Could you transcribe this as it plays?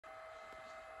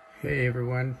Hey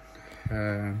everyone,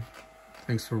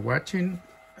 thanks for watching.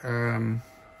 This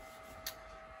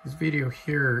video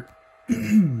here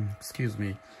excuse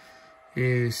me,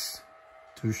 is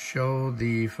to show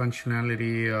the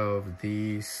functionality of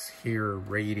this here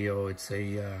radio. It's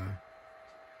a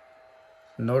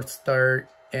Northstar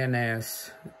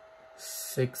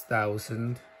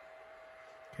NS-6000.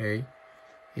 Okay,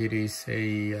 it is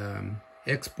a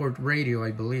export radio, I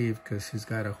believe, because it's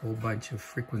got a whole bunch of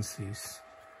frequencies.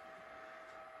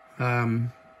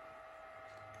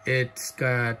 It's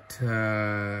got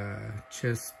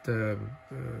just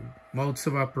modes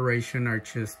of operation are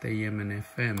just AM and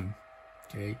FM.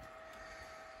 Okay.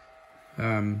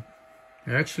 I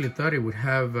actually thought it would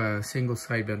have a single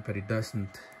sideband, but it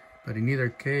doesn't. But in either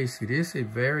case, it is a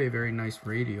very, very nice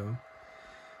radio.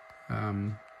 I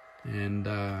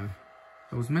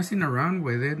was messing around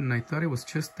with it, and I thought it was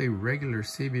just a regular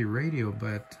CB radio,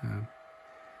 but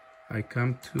I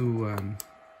come to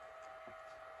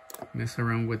mess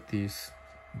around with these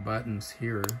buttons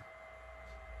here,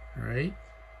 right,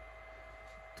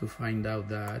 to find out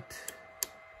that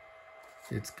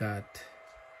it's got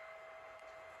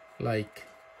like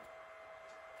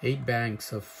 8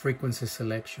 banks of frequency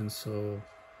selection. So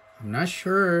I'm not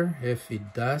sure if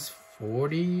it does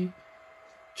 40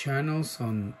 channels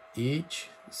on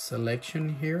each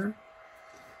selection here.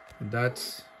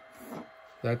 That's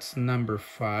number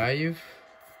 5,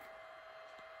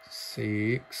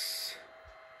 6,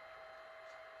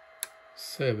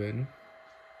 7,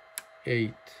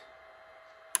 8,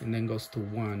 and then goes to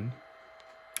 1,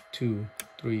 2,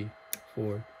 3,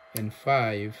 4, and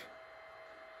 5.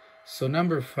 So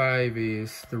number 5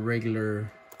 is the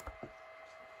regular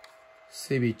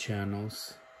CB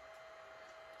channels.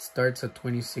 It starts at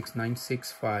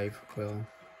 26965. Well,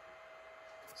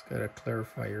 it's got a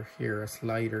clarifier here, a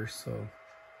slider, so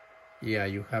yeah,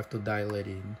 you have to dial it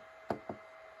in.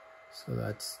 So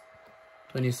that's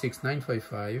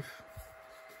 26955.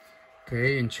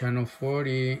 Okay, in channel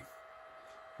 40,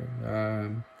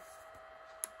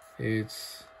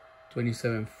 it's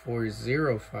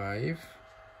 27405.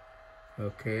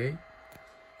 Okay,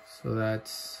 so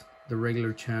that's the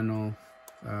regular channel,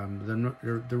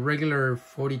 the regular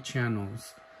 40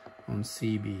 channels on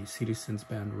CB, Citizens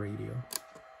Band Radio.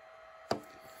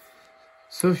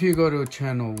 So if you go to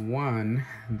channel 1,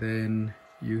 then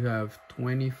you have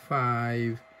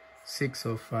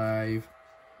 25605,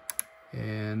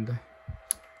 and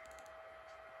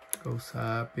goes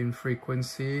up in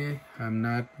frequency. I'm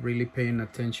not really paying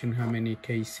attention how many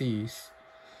KCs.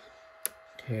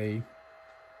 Okay,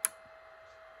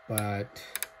 but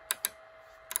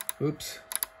oops,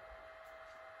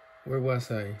 where was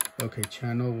I? Okay,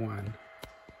 channel 1,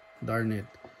 darn it,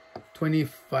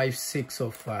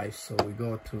 25605. So we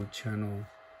go to channel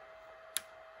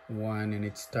 1, and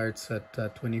it starts at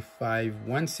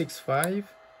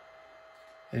 25165,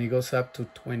 and it goes up to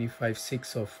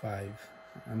 25605.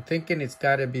 I'm thinking it's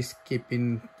got to be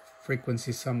skipping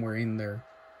frequency somewhere in there.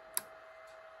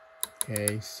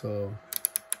 Okay, so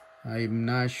I'm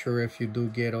not sure if you do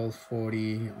get all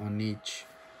 40 on each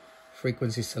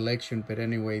frequency selection, but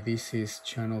anyway, this is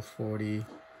channel 40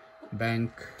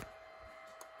 bank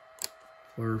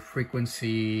for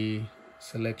frequency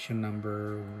selection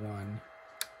number 1.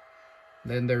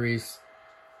 Then there is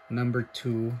number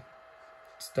 2,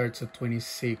 starts at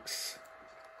 26.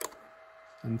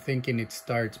 I'm thinking it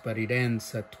starts, but it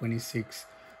ends at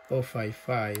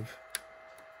 26055,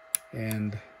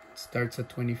 and it starts at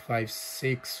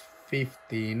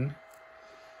 25615.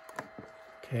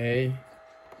 Okay,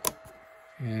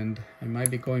 and I might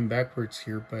be going backwards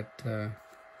here, but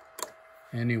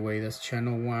anyway, that's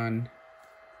channel 1,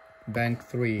 bank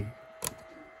 3.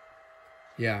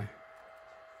 Yeah,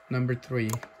 number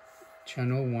 3,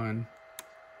 channel 1,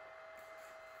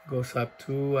 goes up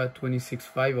to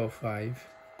 26505,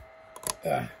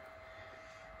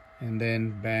 and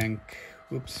then bank,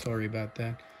 oops, sorry about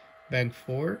that, bank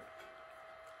 4,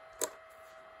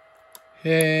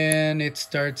 and it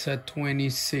starts at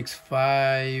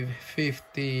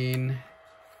 26515,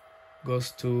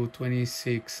 goes to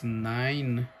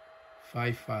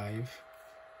 26955.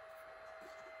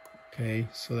 Okay,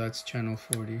 so that's channel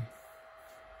 40.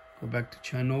 Go back to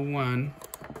channel 1,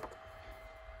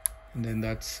 and then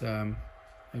that's I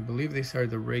believe these are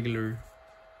the regular,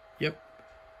 yep,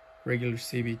 regular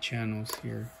CB channels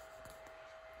here.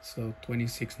 So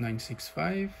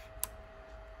 26965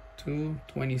 to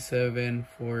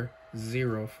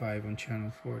 27405 on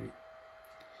channel 40.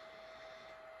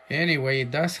 Anyway, it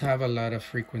does have a lot of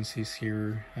frequencies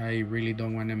here. I really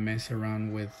don't want to mess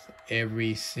around with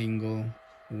every single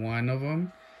one of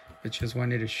them. I just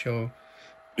wanted to show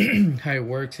how it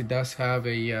works. It does have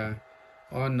a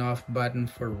on-off button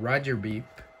for Roger beep,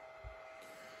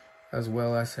 as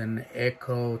well as an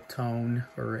echo tone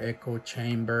or echo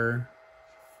chamber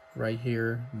right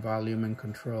here, volume and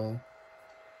control.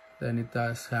 Then it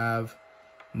does have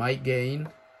mic gain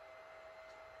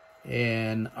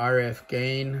and RF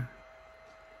gain,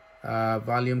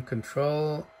 volume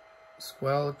control,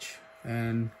 squelch,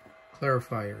 and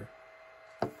clarifier.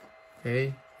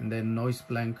 Okay, and then noise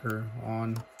blanker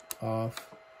on, off,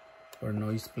 or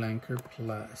noise blanker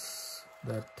plus.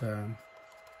 That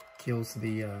kills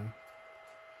the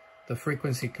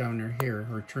frequency counter here,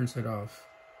 or turns it off.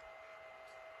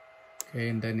 Okay,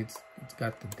 and then it's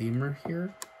got the dimmer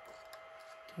here.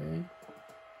 Okay,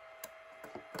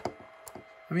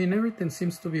 I mean, everything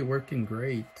seems to be working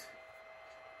great.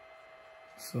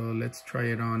 So let's try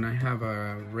it on. I have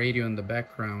a radio in the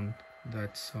background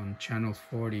that's on channel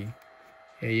 40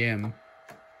 AM,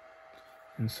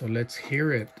 and so let's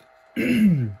hear it.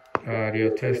 Audio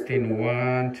testing,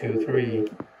 1 2 3.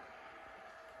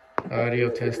 Audio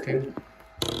testing.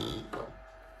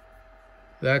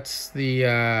 That's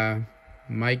the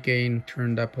mic gain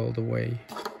turned up all the way.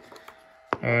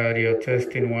 Audio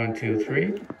testing, 1 2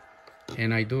 3.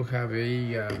 And I do have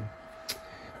a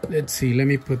let's see, let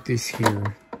me put this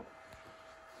here,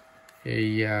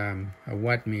 a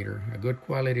watt meter, a good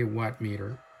quality watt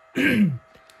meter.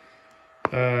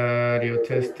 Audio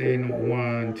testing,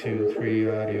 1 2 3.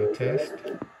 Audio test.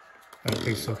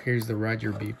 Okay, so here's the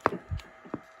Roger beep.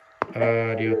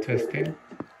 Audio testing.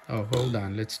 Oh, hold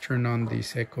on, let's turn on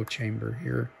this echo chamber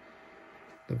here,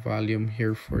 the volume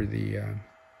here for the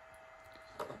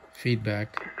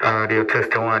feedback. Audio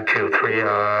testing, 1 2 3.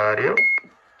 Audio.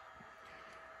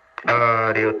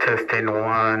 Audio testing,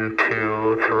 1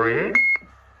 2 3.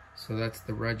 So that's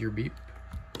the Roger beep.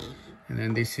 And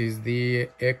then this is the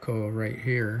echo right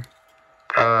here.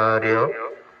 Audio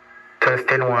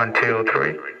testing, 1 2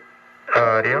 3.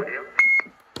 Audio.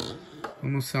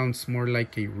 Almost sounds more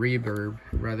like a reverb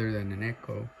rather than an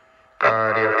echo.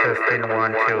 Audio testing,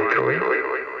 1 2 3.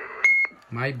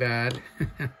 My bad.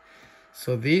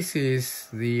 So this is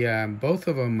the both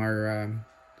of them are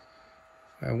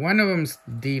one of them's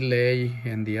delay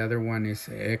and the other one is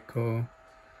echo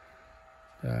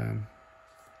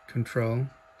control.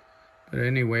 But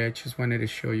anyway, I just wanted to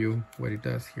show you what it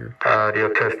does here. Audio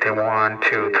testing, 1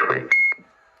 2 3.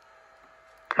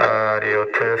 Audio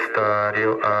test,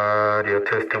 audio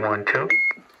testing, 1 2.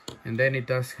 And then it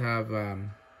does have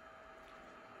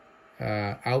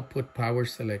output power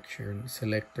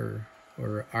selector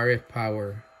or RF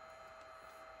power.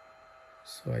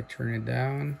 So I turn it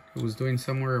down. It was doing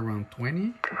somewhere around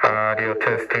 20. Audio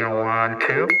testing, 1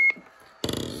 2.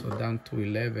 So down to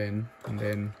 11, and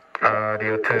then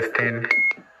audio testing.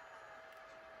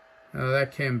 Oh,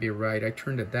 that can't be right. I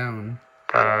turned it down.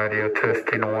 Audio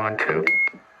testing, 1 2.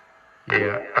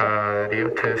 Yeah, audio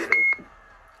test.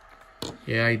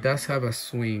 Yeah, it does have a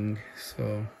swing.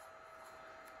 So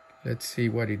let's see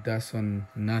what it does on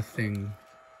nothing.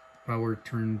 Power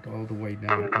turned all the way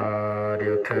down.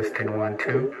 Audio testing, 1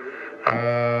 2.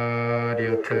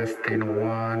 Audio testing,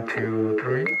 1 2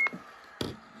 3.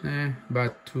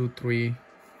 About 2 3.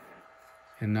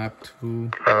 And up to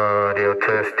audio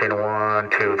testing, 1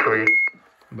 2 3.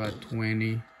 About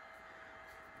 20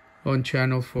 on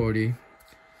channel 40.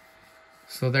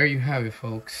 So there you have it,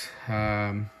 folks.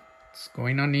 It's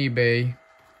going on eBay.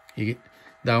 The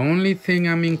only thing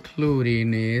I'm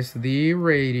including is the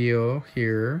radio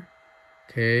here.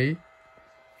 Okay,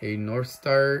 a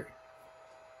Northstar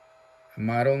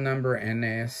model number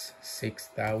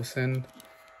NS-6000,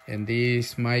 and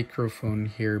this microphone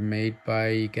here made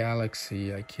by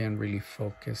Galaxy. I can't really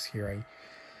focus here. I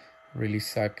really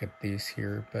suck at this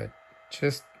here, but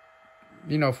just,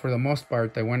 you know, for the most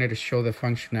part, I wanted to show the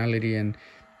functionality and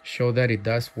show that it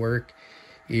does work.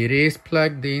 It is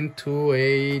plugged into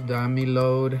a dummy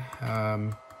load,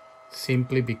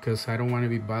 simply because I don't want to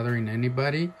be bothering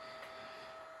anybody.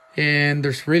 And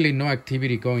there's really no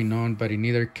activity going on, but in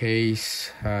either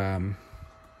case, you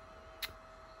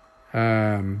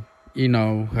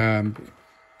know,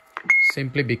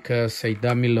 simply because a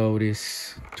dummy load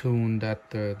is tuned at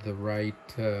the right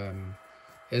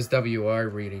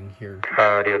SWR reading here.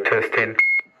 Audio testing.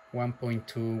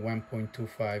 1.2,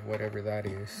 1.25, whatever that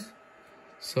is.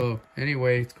 So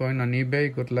anyway, it's going on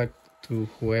eBay. Good luck to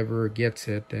whoever gets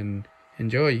it, and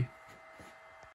enjoy.